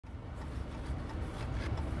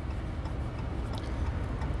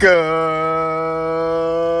Good,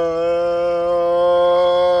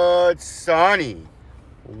 sunny,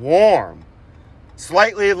 warm,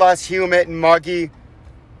 slightly less humid and muggy.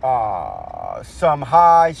 Some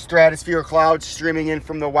high stratosphere clouds streaming in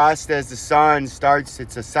from the west as the sun starts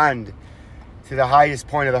its ascend to the highest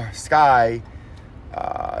point of the sky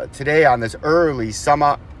today on this early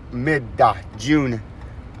summer, mid-June.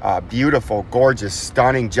 Beautiful, gorgeous,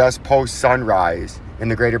 stunning, just post-sunrise in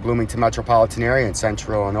the greater Bloomington metropolitan area in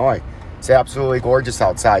central Illinois. It's absolutely gorgeous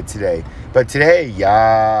outside today. But today,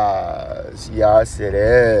 yes, it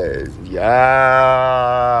is. Yes,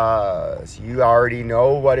 you already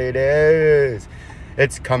know what it is.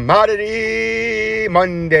 It's Commodity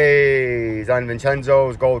Mondays on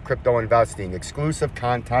Vincenzo's Gold Crypto Investing. Exclusive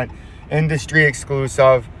content, industry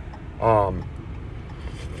exclusive,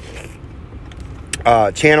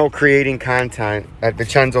 channel creating content at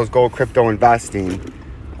Vincenzo's Gold Crypto Investing.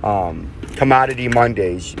 Commodity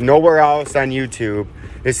Mondays. Nowhere else on YouTube.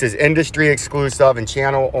 This is industry exclusive and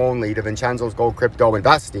channel only to Vincenzo's Gold Crypto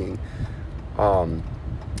Investing.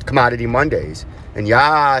 Commodity Mondays. And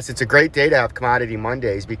yes, it's a great day to have Commodity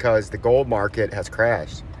Mondays because the gold market has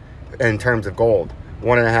crashed in terms of gold.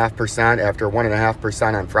 1.5% after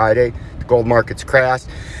 1.5% on Friday. The gold market's crashed.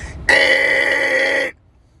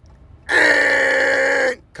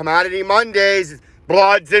 Commodity Mondays.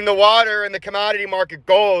 Blood's in the water in the commodity market.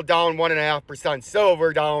 Gold down 1.5%.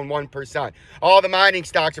 Silver down 1%. All the mining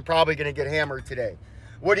stocks are probably going to get hammered today.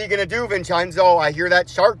 What are you going to do, Vincenzo? I hear that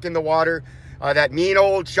shark in the water. That mean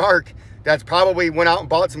old shark that's probably went out and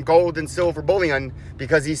bought some gold and silver bullion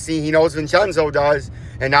because he knows Vincenzo does.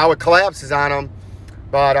 And now it collapses on him.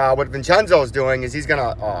 But what Vincenzo's doing is he's going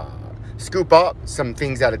to scoop up some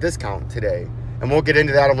things at a discount today. And we'll get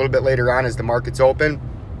into that a little bit later on as the market's open.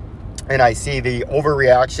 And I see the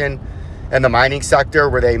overreaction in the mining sector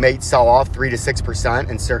where they may sell off 3 to 6%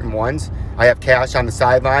 in certain ones. I have cash on the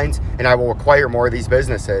sidelines, and I will acquire more of these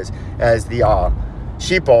businesses as the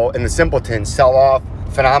sheeple and the simpletons sell off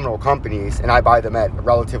phenomenal companies, and I buy them at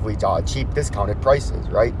relatively cheap discounted prices,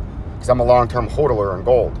 right? Because I'm a long-term hodler in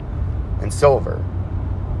gold and silver.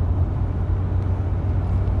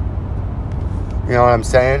 You know what I'm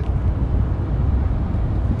saying?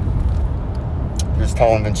 Just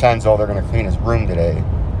telling Vincenzo they're going to clean his room today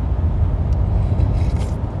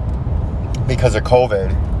because of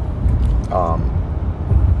COVID.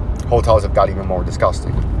 Hotels have got even more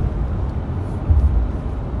disgusting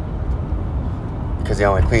because they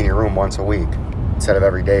only clean your room once a week instead of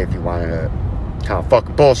every day. If you wanted to, what kind of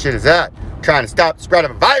fucking bullshit is that? Trying to stop the spread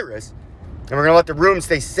of a virus, and we're gonna let the room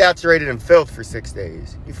stay saturated in filth for 6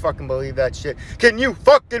 days. You fucking believe that shit? Can you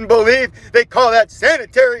fucking believe they call that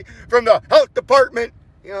sanitary from the health department?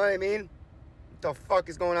 You know what I mean? What the fuck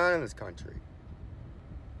is going on in this country?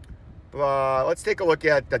 But let's take a look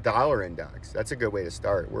at the dollar index. That's a good way to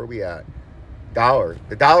start. Where are we at? Dollar.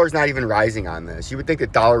 The dollar's not even rising on this. You would think the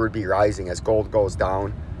dollar would be rising as gold goes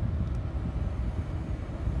down.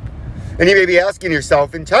 And you may be asking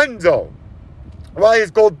yourself, Vincenzo, why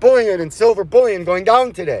is gold bullion and silver bullion going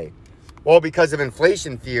down today? Well, because of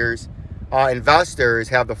inflation fears, investors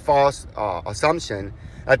have the false assumption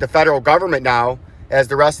that the federal government now, as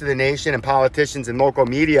the rest of the nation and politicians and local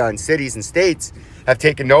media and cities and states have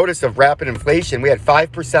taken notice of rapid inflation. We had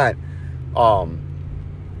 5%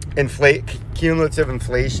 cumulative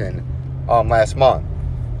inflation last month.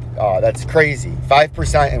 That's crazy.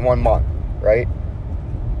 5% in 1 month, right?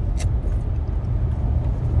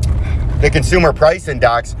 The consumer price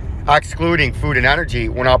index, excluding food and energy,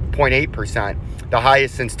 went up 0.8%, the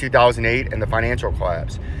highest since 2008 and the financial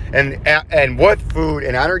collapse. And with food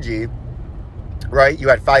and energy, right, you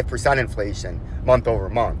had 5% inflation month over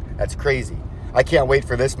month. That's crazy. I can't wait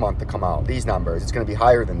for this month to come out, these numbers. It's going to be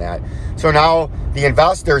higher than that. So now the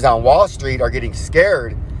investors on Wall Street are getting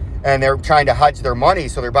scared, and they're trying to hedge their money,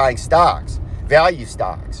 so they're buying stocks, value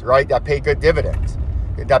stocks, right, that pay good dividends.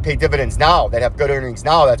 That pay dividends now, that have good earnings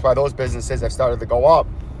now. That's why those businesses have started to go up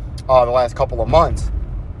the last couple of months.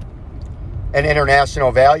 And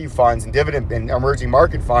international value funds and dividend and emerging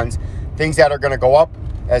market funds, things that are going to go up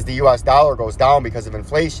as the U.S. dollar goes down because of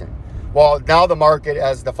inflation. Well, now the market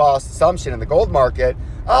has the false assumption in the gold market,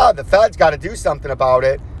 the Fed's got to do something about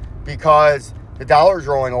it because the dollar's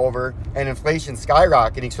rolling over and inflation's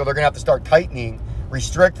skyrocketing. So they're going to have to start tightening,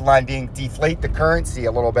 restrict lending, deflate the currency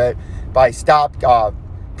a little bit by stop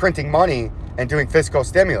printing money and doing fiscal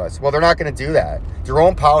stimulus. Well, they're not going to do that.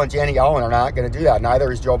 Jerome Powell and Janet Yellen are not going to do that.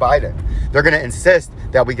 Neither is Joe Biden. They're going to insist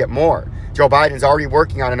that we get more. Joe Biden's already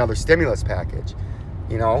working on another stimulus package.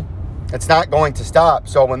 You know, it's not going to stop.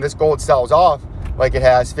 So when this gold sells off, like it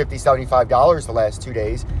has $50, $75 the last 2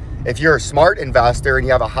 days, if you're a smart investor and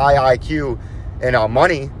you have a high IQ and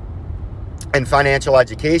money and financial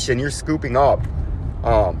education, you're scooping up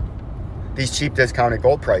these cheap discounted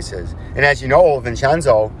gold prices. And as you know,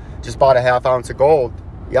 Vincenzo just bought a half ounce of gold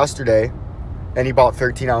yesterday, and he bought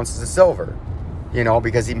 13 ounces of silver, you know,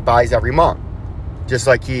 because he buys every month, just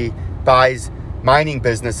like he buys mining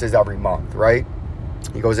businesses every month, right?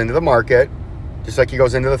 He goes into the market, just like he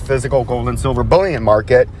goes into the physical gold and silver bullion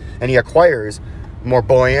market, and he acquires more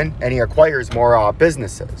bullion and he acquires more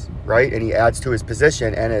businesses, right? And he adds to his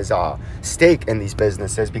position and his stake in these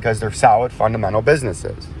businesses because they're solid fundamental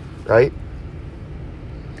businesses, right?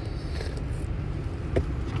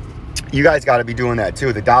 You guys got to be doing that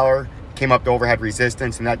too. The dollar came up to overhead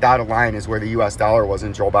resistance, and that dotted line is where the US dollar was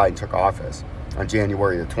when Joe Biden took office on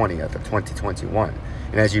January the 20th of 2021.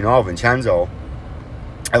 And as you know, Vincenzo,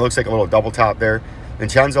 it looks like a little double top there.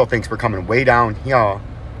 Vincenzo thinks we're coming way down here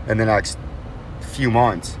in the next few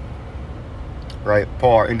months, right?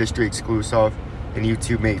 Pull our industry exclusive and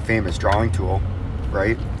YouTube made famous drawing tool,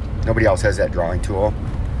 right? Nobody else has that drawing tool.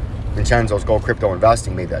 Vincenzo's Gold Crypto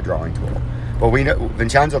Investing made that drawing tool. But we know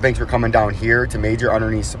Vincenzo thinks we're coming down here to major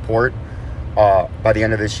underneath support by the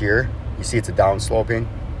end of this year. You see it's a down sloping,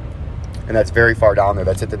 and that's very far down there.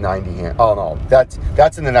 That's at the 90 hand. Oh no,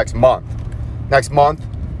 that's in the next month. Next month,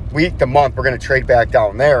 week to month, we're going to trade back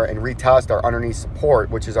down there and retest our underneath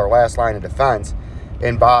support, which is our last line of defense.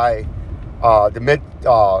 And by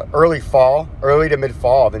the early to mid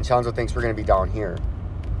fall, Vincenzo thinks we're going to be down here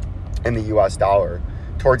in the US dollar.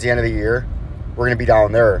 Towards the end of the year, we're going to be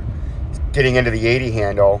down there, getting into the 80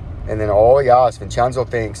 handle. And then, oh yes, Vincenzo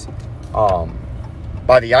thinks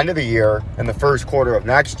by the end of the year and the first quarter of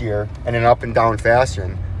next year, in an up and down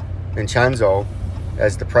fashion, Vincenzo,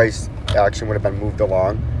 as the price action would have been moved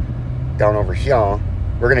along down over here,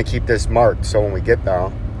 we're going to keep this marked. So when we get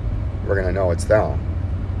down, we're going to know it's down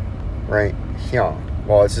right here.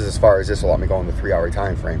 Well, this is as far as this will let me go in the 3 hour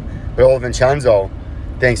time frame. But old Vincenzo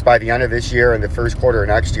thinks by the end of this year and the first quarter of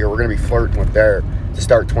next year, we're going to be flirting with there to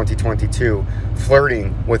start 2022,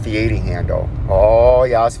 flirting with the 80 handle. Oh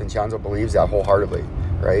yes, Vincenzo believes that wholeheartedly,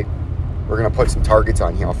 right? We're going to put some targets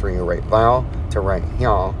on here for you right now to right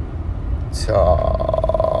here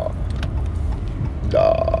to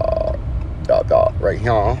right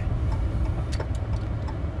here.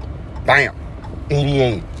 Bam,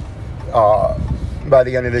 88. By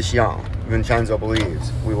the end of this year, Vincenzo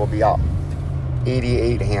believes we will be up.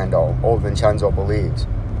 88 handle, old Vincenzo believes.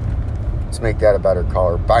 Let's make that a better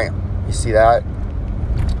color. Bam, you see that?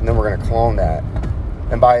 And then we're going to clone that.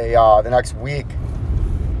 And by the next week,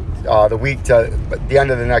 the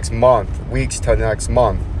end of the next month, weeks to the next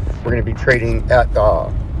month, we're going to be trading at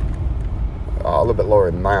a little bit lower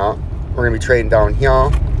than that. We're going to be trading down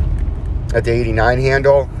here at the 89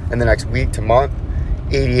 handle, and the next week to month,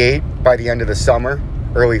 88 by the end of the summer,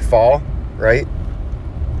 early fall, right?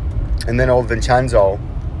 And then old Vincenzo,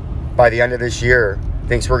 by the end of this year,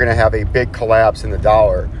 thinks we're going to have a big collapse in the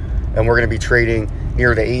dollar, and we're going to be trading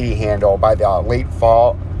near the 80 handle by the late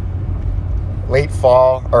fall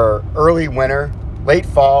or early winter, late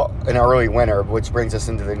fall and early winter, which brings us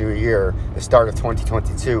into the new year, the start of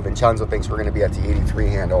 2022. Vincenzo thinks we're going to be at the 83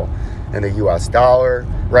 handle in the US dollar,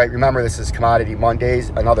 right? Remember, this is Commodity Mondays,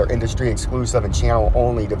 another industry exclusive and channel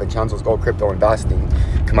only to Vincenzo's Gold Crypto Investing.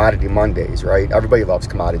 Commodity Mondays, right? Everybody loves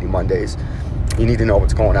Commodity Mondays. You need to know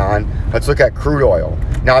what's going on. Let's look at crude oil.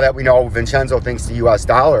 Now that we know Vincenzo thinks the US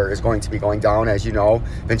dollar is going to be going down, as you know,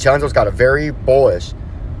 Vincenzo's got a very bullish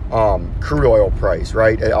crude oil price,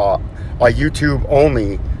 right? YouTube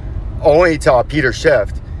only to Peter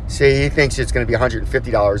Schiff say he thinks it's going to be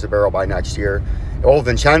 $150 a barrel by next year. Old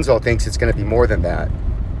Vincenzo thinks it's going to be more than that,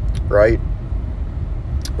 right?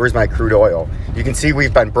 Where's my crude oil? You can see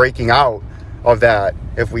we've been breaking out of that.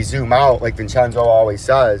 If we zoom out, like Vincenzo always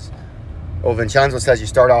says, well, Vincenzo says you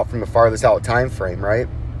start out from the farthest out time frame, right?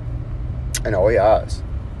 And oh yes,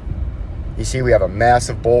 you see we have a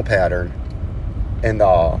massive bull pattern, and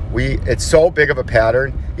it's so big of a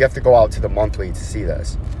pattern you have to go out to the monthly to see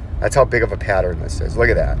this. That's how big of a pattern this is. Look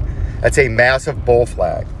at that. That's a massive bull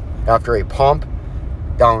flag. After a pump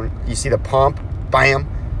down, you see the pump, bam.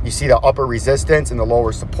 You see the upper resistance and the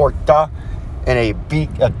lower support, in a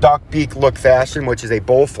duck beak look fashion, which is a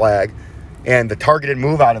bull flag. And the targeted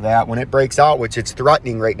move out of that, when it breaks out, which it's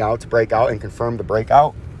threatening right now to break out and confirm the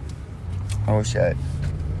breakout. Oh shit.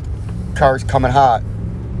 Car's coming hot.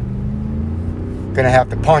 Gonna have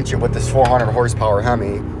to punch it with this 400 horsepower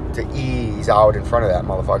Hemi to ease out in front of that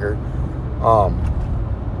motherfucker.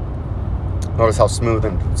 Notice how smooth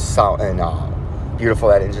and beautiful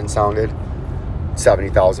that engine sounded.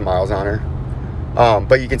 70,000 miles on her.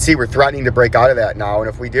 But you can see we're threatening to break out of that now. And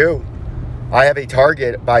if we do, I have a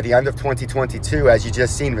target by the end of 2022, as you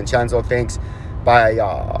just seen. Vincenzo thinks by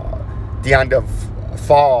the end of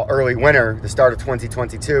fall, early winter, the start of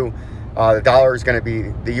 2022, the dollar is going to be,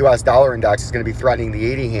 the U.S. dollar index is going to be threatening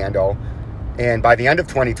the 80 handle. And by the end of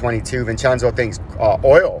 2022, Vincenzo thinks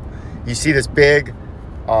oil, you see this big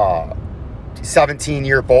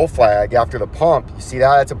 17-year bull flag after the pump. You see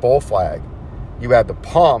that? That's a bull flag. You have the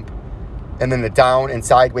pump and then the down and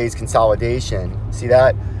sideways consolidation. See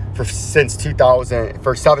that? Since 2000,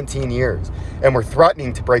 for 17 years. And we're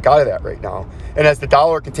threatening to break out of that right now. And as the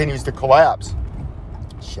dollar continues to collapse,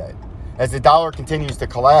 as the dollar continues to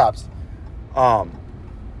collapse, and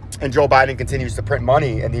Joe Biden continues to print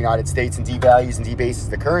money in the United States and devalues and debases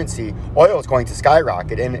the currency, oil is going to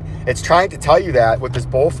skyrocket. And it's trying to tell you that with this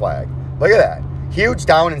bull flag. Look at that. Huge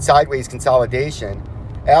down and sideways consolidation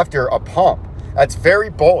after a pump. That's very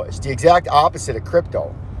bullish. The exact opposite of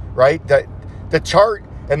crypto, right? The chart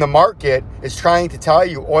and the market is trying to tell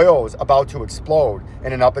you oil is about to explode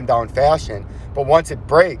in an up and down fashion. But once it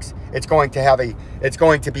breaks, it's going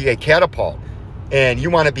to be a catapult. And you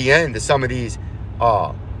want to be into some of these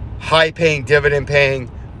high-paying, dividend-paying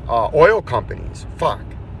oil companies. Fuck.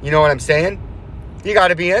 You know what I'm saying? You got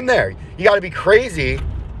to be in there. You got to be crazy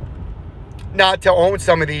not to own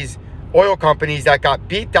some of these oil companies that got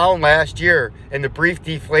beat down last year in the brief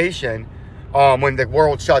deflation when the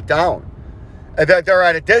world shut down. They're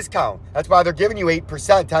at a discount. That's why they're giving you 8%,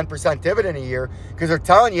 10% dividend a year, because they're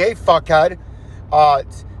telling you, hey, fuckhead,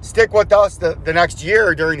 stick with us the next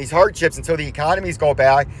year during these hardships until the economies go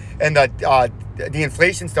back and the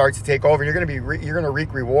inflation starts to take over. You're gonna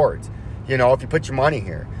reap rewards, you know, if you put your money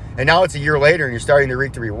here. And now it's a year later and you're starting to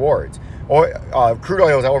reap the rewards. Crude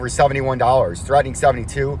oil is over $71, threatening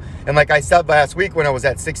 72. And like I said last week when I was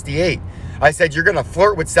at 68, I said you're gonna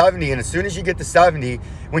flirt with 70, and as soon as you get to 70,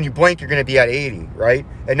 when you blink, you're gonna be at 80, right?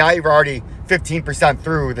 And now you've already 15%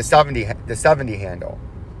 through the 70 handle.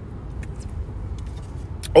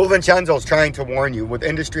 Old Vincenzo's trying to warn you with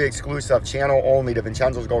industry exclusive channel only to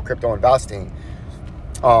Vincenzo's Go Crypto Investing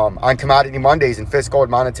on Commodity Mondays and Fiscal and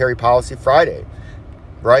Monetary Policy Friday,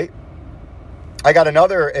 right? I got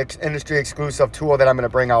another industry exclusive tool that I'm going to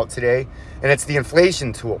bring out today, and it's the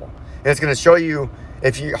inflation tool. And it's going to show you,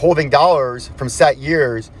 if you're holding dollars from set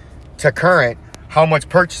years to current, how much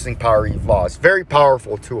purchasing power you've lost. Very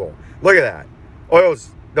powerful tool. Look at that.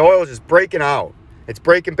 The oil is just breaking out. It's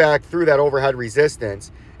breaking back through that overhead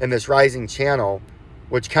resistance in this rising channel,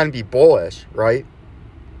 which can be bullish, right?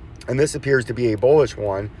 And this appears to be a bullish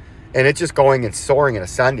one. And it's just going and soaring and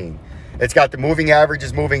ascending. It's got the moving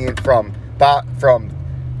averages moving in from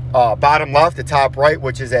bottom left to top right,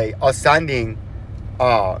 which is a ascending,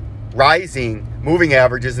 rising moving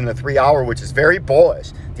averages in the 3 hour, which is very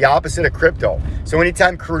bullish, the opposite of crypto. So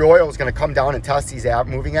anytime crude oil is going to come down and test these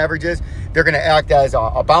moving averages, they're going to act as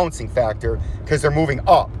a bouncing factor because they're moving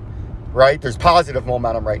up, right? There's positive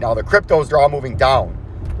momentum right now. The cryptos, they're all moving down,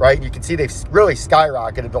 right? You can see they've really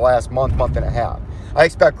skyrocketed the last month and a half. I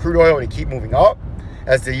expect crude oil to keep moving up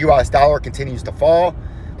as the U.S. dollar continues to fall.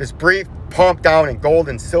 This brief pump down in gold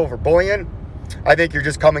and silver bullion, I think you're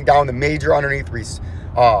just coming down the major underneath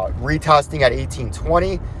retesting at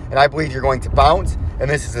 1820, and I believe you're going to bounce, and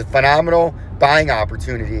this is a phenomenal buying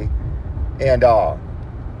opportunity. And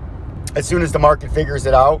as soon as the market figures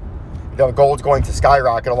it out, the gold's going to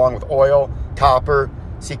skyrocket along with oil, copper.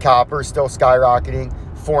 See copper still skyrocketing,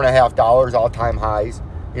 $4.50 all-time highs.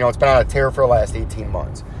 You know, it's been on a tear for the last 18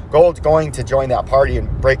 months. Gold's going to join that party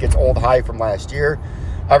and break its old high from last year.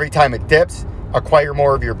 Every time it dips, acquire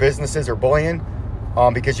more of your businesses or bullion,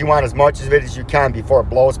 because you want as much of it as you can before it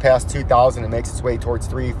blows past 2,000 and makes its way towards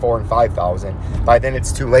 3, 4, and 5,000. By then,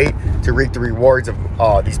 it's too late to reap the rewards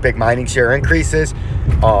of these big mining share increases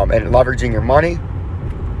and leveraging your money.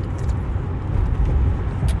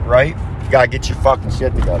 Right? You gotta get your fucking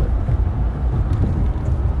shit together.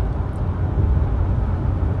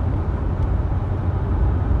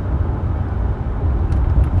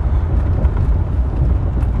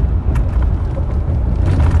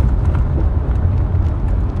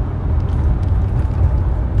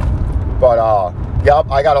 But,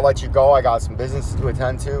 yep, I got to let you go. I got some business to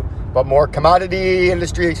attend to. But more commodity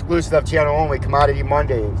industry exclusive channel only, Commodity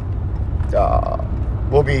Mondays.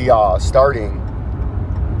 We'll be starting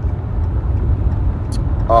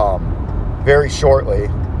very shortly.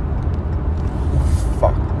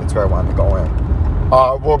 Fuck, that's where I wanted to go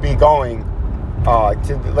in. We'll be going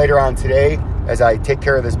later on today as I take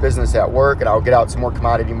care of this business at work, and I'll get out some more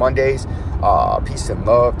Commodity Mondays. Peace and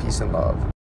love, peace and love.